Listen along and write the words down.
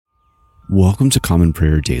Welcome to Common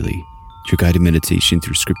Prayer Daily, your guided meditation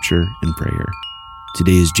through scripture and prayer.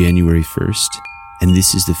 Today is January 1st, and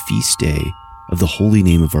this is the feast day of the holy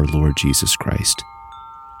name of our Lord Jesus Christ.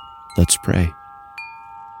 Let's pray.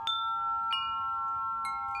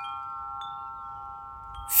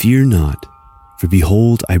 Fear not, for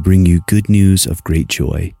behold, I bring you good news of great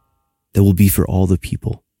joy that will be for all the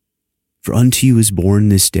people. For unto you is born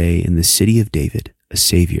this day in the city of David a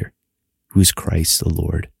Savior, who is Christ the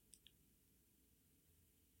Lord.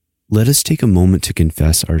 Let us take a moment to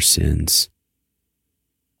confess our sins.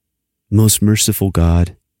 Most merciful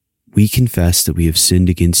God, we confess that we have sinned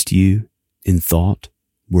against you in thought,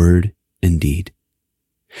 word, and deed,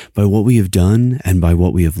 by what we have done and by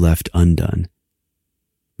what we have left undone.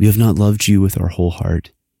 We have not loved you with our whole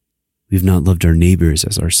heart. We have not loved our neighbors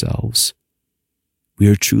as ourselves. We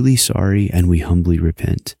are truly sorry and we humbly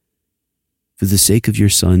repent. For the sake of your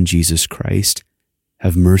Son, Jesus Christ,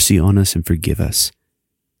 have mercy on us and forgive us,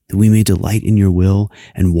 that we may delight in your will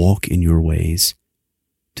and walk in your ways,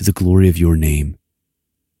 to the glory of your name.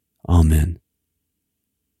 Amen.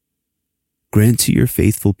 Grant to your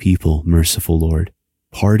faithful people, merciful Lord,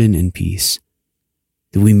 pardon and peace,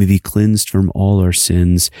 that we may be cleansed from all our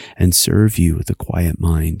sins and serve you with a quiet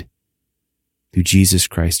mind. Through Jesus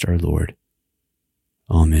Christ our Lord.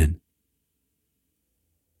 Amen.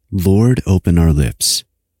 Lord, open our lips,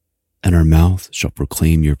 and our mouth shall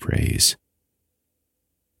proclaim your praise.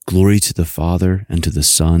 Glory to the Father, and to the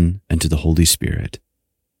Son, and to the Holy Spirit,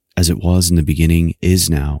 as it was in the beginning, is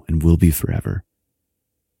now, and will be forever.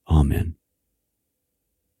 Amen.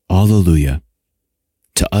 Alleluia.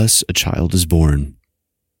 To us a child is born.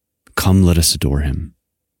 Come, let us adore him.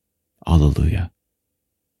 Alleluia.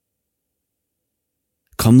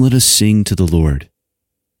 Come, let us sing to the Lord.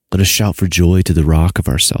 Let us shout for joy to the rock of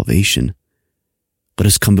our salvation. Let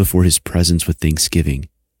us come before his presence with thanksgiving,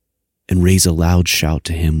 and raise a loud shout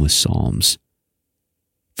to him with psalms.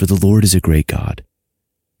 For the Lord is a great God,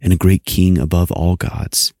 and a great King above all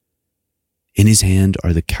gods. In his hand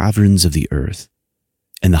are the caverns of the earth,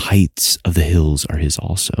 and the heights of the hills are his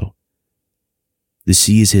also. The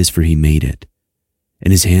sea is his, for he made it,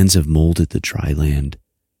 and his hands have molded the dry land.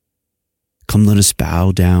 Come, let us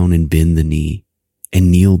bow down and bend the knee,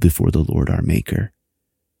 and kneel before the Lord our Maker.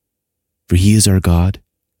 For he is our God,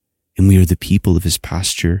 and we are the people of his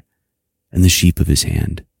pasture, and the sheep of his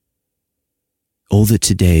hand. Oh, that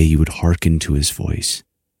today you would hearken to his voice.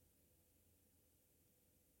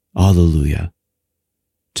 Alleluia.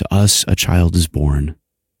 To us a child is born.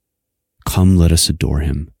 Come, let us adore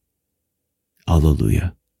him.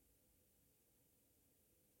 Alleluia.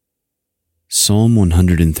 Psalm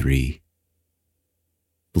 103.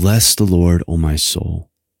 Bless the Lord, O my soul,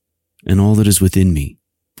 and all that is within me,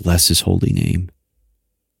 bless his holy name.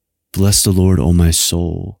 Bless the Lord, O my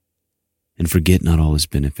soul, and forget not all his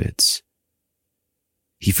benefits.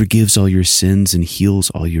 He forgives all your sins and heals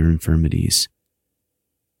all your infirmities.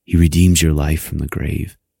 He redeems your life from the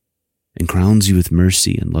grave and crowns you with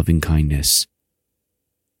mercy and loving kindness.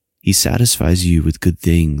 He satisfies you with good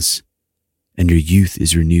things, and your youth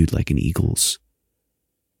is renewed like an eagle's.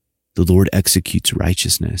 The Lord executes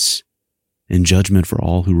righteousness and judgment for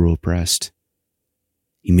all who were oppressed.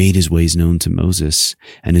 He made his ways known to Moses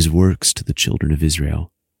and his works to the children of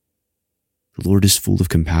Israel. The Lord is full of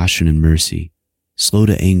compassion and mercy, slow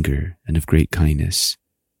to anger, and of great kindness.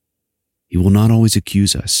 He will not always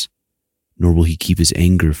accuse us, nor will he keep his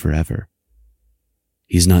anger forever.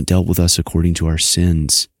 He has not dealt with us according to our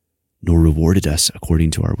sins, nor rewarded us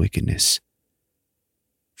according to our wickedness.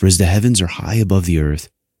 For as the heavens are high above the earth,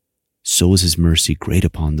 so is his mercy great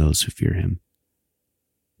upon those who fear him.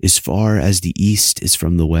 As far as the east is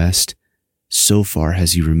from the west, so far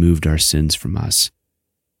has he removed our sins from us.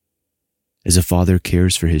 As a father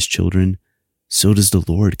cares for his children, so does the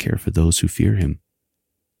Lord care for those who fear him.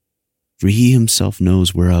 For he himself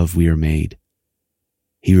knows whereof we are made.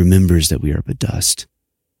 He remembers that we are but dust.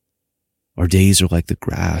 Our days are like the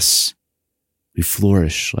grass. We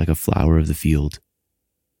flourish like a flower of the field.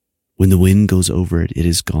 When the wind goes over it, it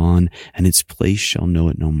is gone, and its place shall know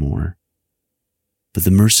it no more. But the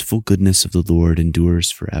merciful goodness of the Lord endures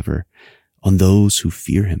forever on those who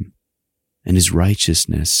fear him, and his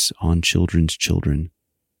righteousness on children's children,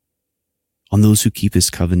 on those who keep his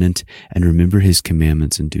covenant and remember his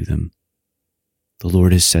commandments and do them. The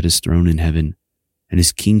Lord has set his throne in heaven, and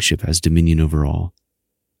his kingship has dominion over all.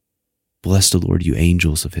 Bless the Lord, you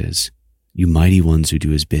angels of his, you mighty ones who do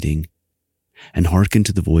his bidding, and hearken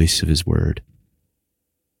to the voice of his word.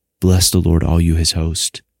 Bless the Lord, all you his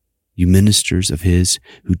host, you ministers of his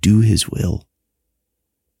who do his will.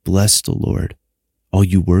 Bless the Lord, all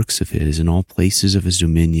you works of his in all places of his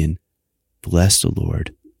dominion. Bless the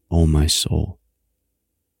Lord, O my soul.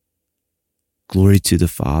 Glory to the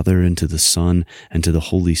Father, and to the Son, and to the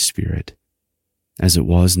Holy Spirit, as it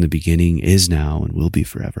was in the beginning, is now, and will be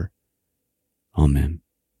forever. Amen.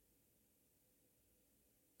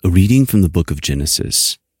 A reading from the book of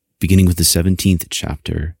Genesis, beginning with the 17th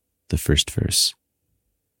chapter, the first verse.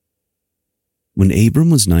 When Abram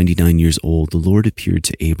was 99 years old, the Lord appeared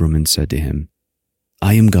to Abram and said to him,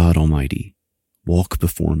 I am God Almighty. Walk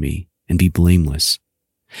before me and be blameless,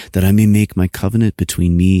 that I may make my covenant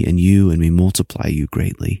between me and you and may multiply you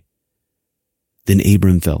greatly. Then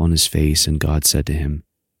Abram fell on his face, and God said to him,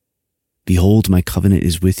 Behold, my covenant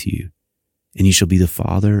is with you, and you shall be the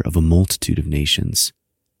father of a multitude of nations.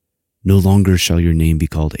 No longer shall your name be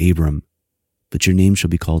called Abram, but your name shall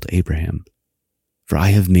be called Abraham. For I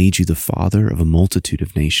have made you the father of a multitude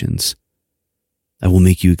of nations. I will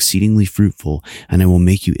make you exceedingly fruitful, and I will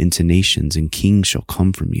make you into nations, and kings shall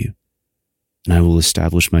come from you. And I will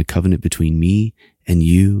establish my covenant between me and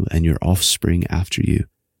you and your offspring after you,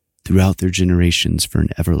 throughout their generations, for an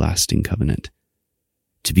everlasting covenant,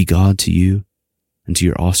 to be God to you and to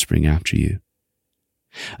your offspring after you.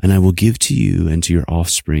 And I will give to you and to your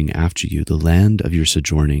offspring after you the land of your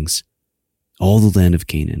sojournings, all the land of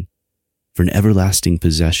Canaan, for an everlasting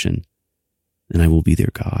possession, and I will be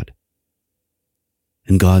their God.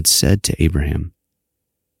 And God said to Abraham,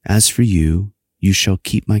 As for you, you shall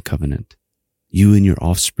keep my covenant, you and your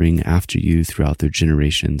offspring after you throughout their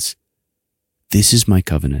generations. This is my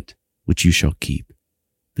covenant, which you shall keep,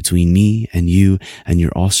 between me and you and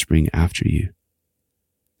your offspring after you.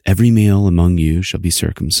 Every male among you shall be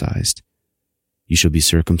circumcised. You shall be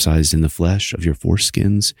circumcised in the flesh of your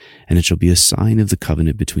foreskins, and it shall be a sign of the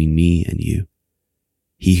covenant between me and you.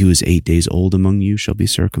 He who is 8 days old among you shall be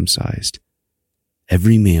circumcised.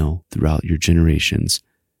 Every male throughout your generations,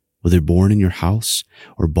 whether born in your house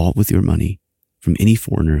or bought with your money, from any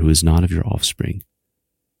foreigner who is not of your offspring.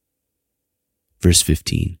 Verse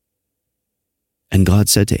 15. And God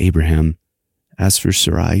said to Abraham, As for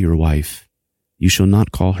Sarai your wife, you shall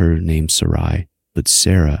not call her name Sarai, but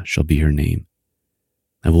Sarah shall be her name.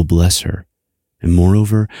 I will bless her, and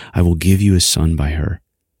moreover, I will give you a son by her.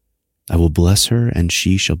 I will bless her, and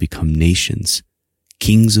she shall become nations.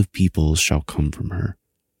 Kings of peoples shall come from her.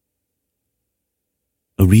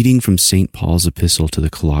 A reading from St. Paul's epistle to the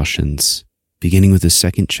Colossians, beginning with the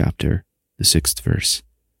 2nd chapter, the 6th verse.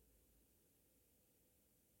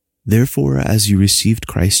 Therefore, as you received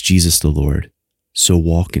Christ Jesus the Lord, so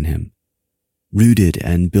walk in him, rooted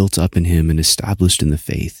and built up in him and established in the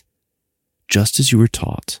faith, just as you were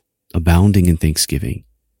taught, abounding in thanksgiving.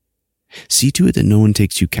 See to it that no one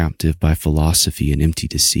takes you captive by philosophy and empty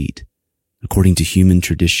deceit, according to human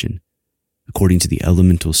tradition, according to the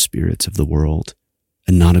elemental spirits of the world,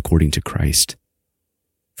 and not according to Christ.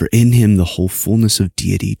 For in him the whole fullness of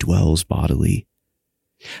deity dwells bodily,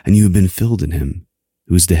 and you have been filled in him,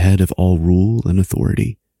 who is the head of all rule and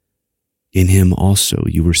authority. In him also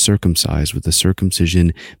you were circumcised with a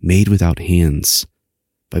circumcision made without hands,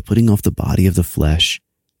 by putting off the body of the flesh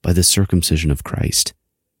by the circumcision of Christ,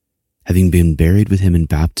 having been buried with him in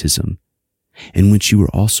baptism, in which you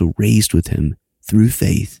were also raised with him through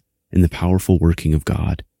faith in the powerful working of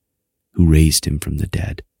God, who raised him from the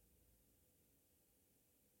dead.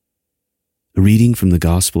 A reading from the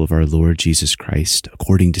Gospel of our Lord Jesus Christ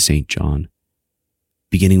according to St. John,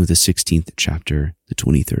 beginning with the 16th chapter, the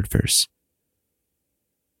 23rd verse.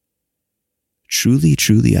 Truly,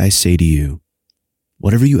 truly, I say to you,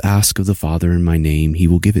 whatever you ask of the Father in my name, he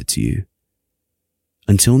will give it to you.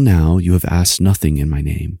 Until now you have asked nothing in my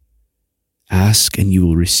name. Ask and you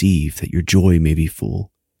will receive, that your joy may be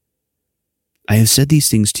full. I have said these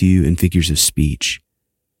things to you in figures of speech.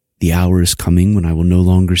 The hour is coming when I will no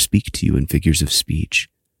longer speak to you in figures of speech,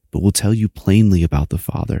 but will tell you plainly about the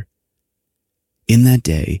Father. In that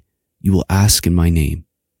day you will ask in my name,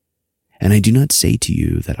 and I do not say to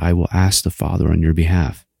you that I will ask the Father on your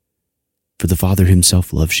behalf. For the Father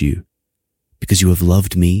himself loves you, because you have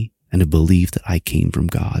loved me and have believed that I came from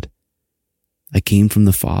God. I came from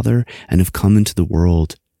the Father and have come into the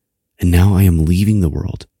world, and now I am leaving the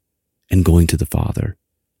world and going to the Father.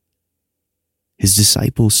 His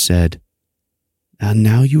disciples said,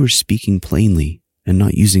 Now you are speaking plainly and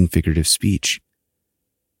not using figurative speech.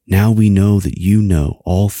 Now we know that you know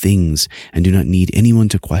all things and do not need anyone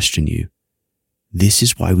to question you. This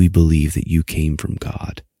is why we believe that you came from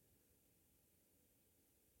God.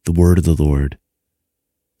 The word of the Lord.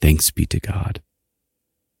 Thanks be to God.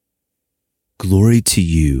 Glory to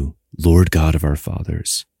you, Lord God of our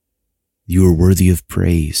fathers. You are worthy of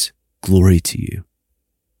praise. Glory to you.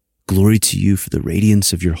 Glory to you for the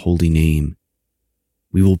radiance of your holy name.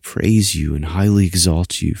 We will praise you and highly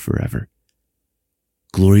exalt you forever.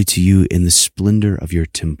 Glory to you in the splendor of your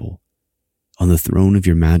temple. On the throne of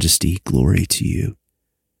your majesty, glory to you.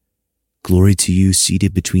 Glory to you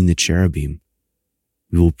seated between the cherubim.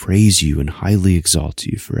 We will praise you and highly exalt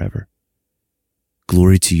you forever.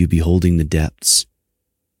 Glory to you beholding the depths.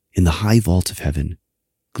 In the high vault of heaven,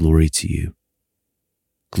 glory to you.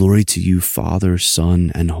 Glory to you, Father,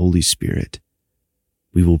 Son, and Holy Spirit.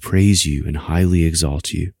 We will praise you and highly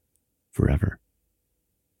exalt you forever.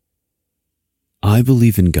 I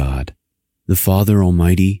believe in God, the Father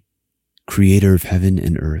Almighty, creator of heaven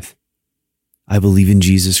and earth. I believe in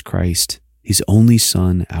Jesus Christ, his only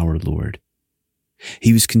Son, our Lord.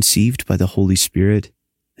 He was conceived by the Holy Spirit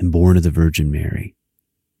and born of the Virgin Mary.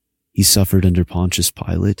 He suffered under Pontius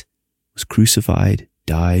Pilate, was crucified,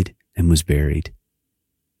 died, and was buried.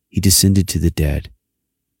 He descended to the dead.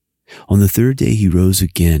 On the third day he rose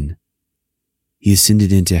again. He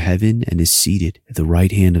ascended into heaven and is seated at the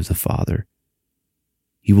right hand of the Father.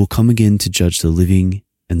 He will come again to judge the living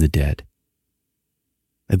and the dead.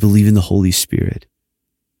 I believe in the Holy Spirit,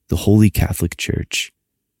 the Holy Catholic Church,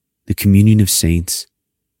 the communion of saints,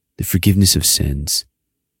 the forgiveness of sins,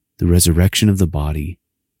 the resurrection of the body,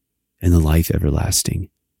 and the life everlasting.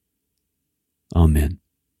 Amen.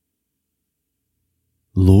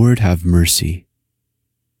 Lord, have mercy.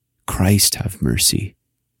 Christ, have mercy.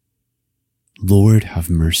 Lord, have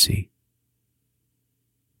mercy.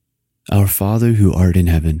 Our Father who art in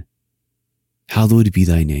heaven, hallowed be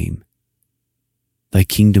thy name. Thy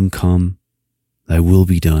kingdom come, thy will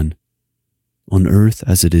be done, on earth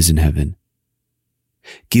as it is in heaven.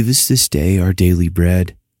 Give us this day our daily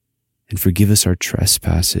bread, and forgive us our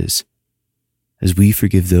trespasses, as we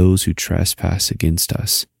forgive those who trespass against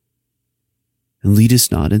us. And lead us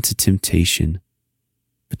not into temptation,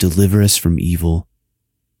 but deliver us from evil.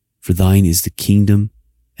 For thine is the kingdom,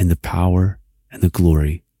 and the power, and the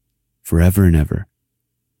glory, forever and ever.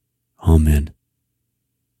 Amen.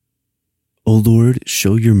 O Lord,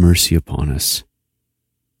 show your mercy upon us,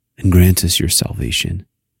 and grant us your salvation.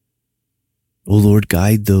 O Lord,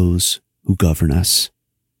 guide those who govern us,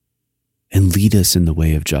 and lead us in the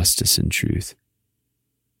way of justice and truth.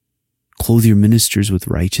 Clothe your ministers with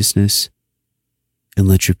righteousness, and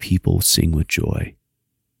let your people sing with joy.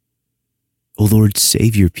 O Lord,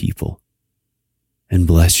 save your people, and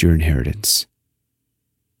bless your inheritance.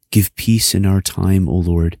 Give peace in our time, O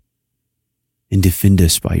Lord, and defend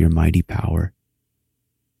us by your mighty power.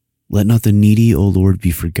 Let not the needy, O Lord,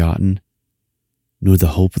 be forgotten, nor the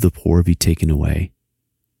hope of the poor be taken away.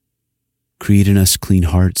 Create in us clean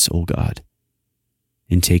hearts, O God,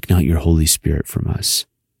 and take not your Holy Spirit from us.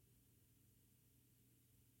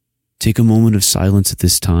 Take a moment of silence at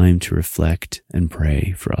this time to reflect and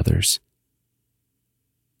pray for others.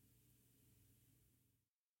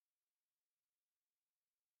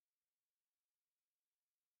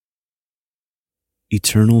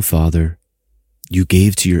 Eternal Father, you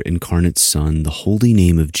gave to your incarnate Son the holy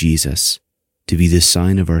name of Jesus to be the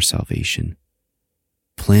sign of our salvation.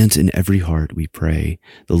 Plant in every heart, we pray,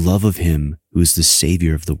 the love of him who is the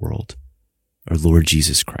Savior of the world, our Lord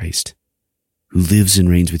Jesus Christ, who lives and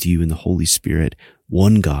reigns with you in the Holy Spirit,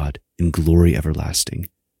 one God, in glory everlasting.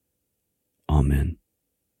 Amen.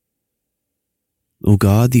 O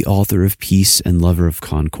God, the author of peace and lover of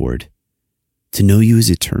concord, to know you is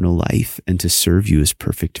eternal life and to serve you is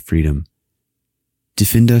perfect freedom.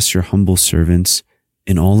 Defend us, your humble servants,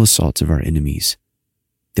 in all assaults of our enemies,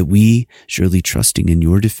 that we, surely trusting in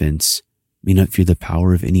your defense, may not fear the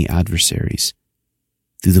power of any adversaries,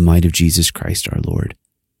 through the might of Jesus Christ our Lord.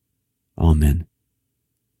 Amen.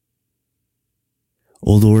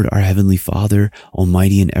 O Lord, our heavenly Father,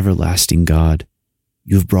 almighty and everlasting God,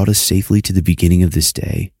 you have brought us safely to the beginning of this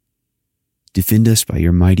day. Defend us by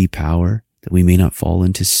your mighty power, that we may not fall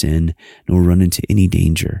into sin nor run into any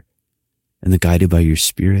danger, and that guided by your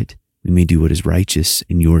Spirit, we may do what is righteous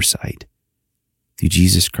in your sight. Through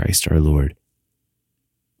Jesus Christ our Lord.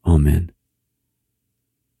 Amen.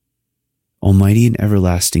 Almighty and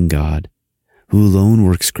everlasting God, who alone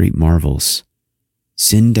works great marvels,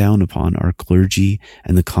 send down upon our clergy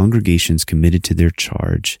and the congregations committed to their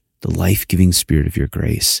charge the life-giving Spirit of your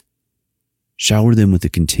grace. Shower them with the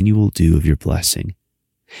continual dew of your blessing,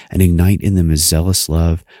 and ignite in them a zealous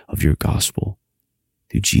love of your gospel.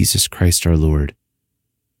 Through Jesus Christ our Lord.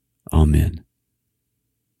 Amen.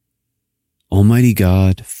 Almighty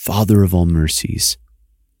God, Father of all mercies,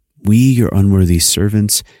 we, your unworthy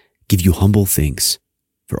servants, give you humble thanks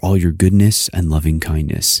for all your goodness and loving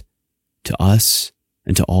kindness to us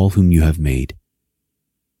and to all whom you have made.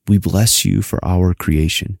 We bless you for our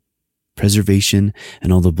creation, preservation,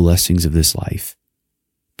 and all the blessings of this life,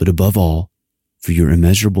 but above all, for your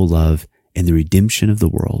immeasurable love and the redemption of the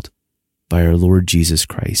world by our Lord Jesus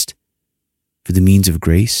Christ, for the means of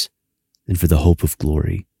grace and for the hope of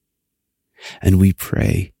glory. And we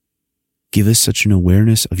pray, give us such an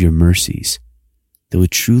awareness of your mercies that with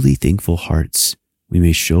truly thankful hearts we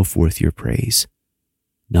may show forth your praise,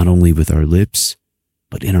 not only with our lips,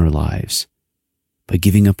 but in our lives, by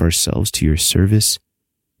giving up ourselves to your service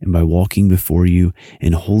and by walking before you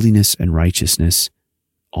in holiness and righteousness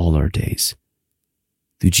all our days.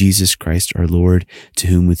 Through Jesus Christ our Lord, to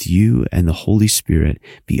whom with you and the Holy Spirit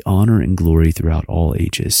be honor and glory throughout all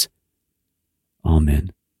ages.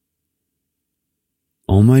 Amen.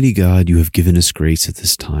 Almighty God, you have given us grace at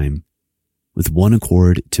this time, with one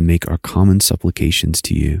accord to make our common supplications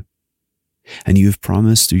to you. And you have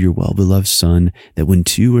promised through your well-beloved Son that when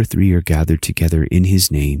 2 or 3 are gathered together in his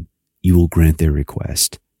name, you will grant their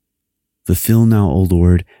request. Fulfill now, O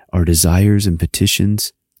Lord, our desires and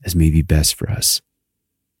petitions as may be best for us,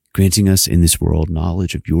 granting us in this world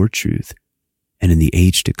knowledge of your truth, and in the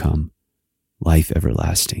age to come, life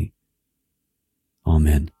everlasting.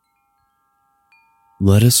 Amen.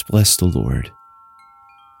 Let us bless the Lord.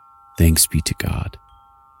 Thanks be to God.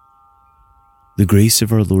 The grace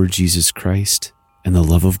of our Lord Jesus Christ, and the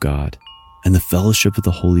love of God, and the fellowship of the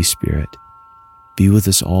Holy Spirit be with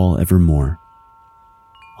us all evermore.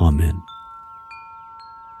 Amen.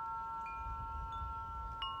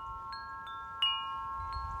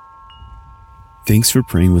 Thanks for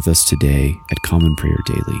praying with us today at Common Prayer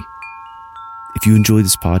Daily. If you enjoy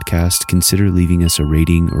this podcast, consider leaving us a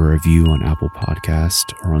rating or a review on Apple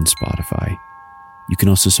Podcast or on Spotify. You can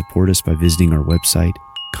also support us by visiting our website,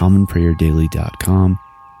 commonprayerdaily.com.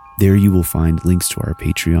 There you will find links to our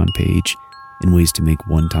Patreon page and ways to make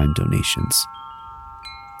one-time donations.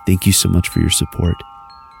 Thank you so much for your support.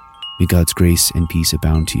 May God's grace and peace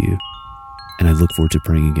abound to you, and I look forward to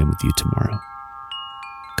praying again with you tomorrow.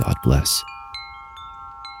 God bless.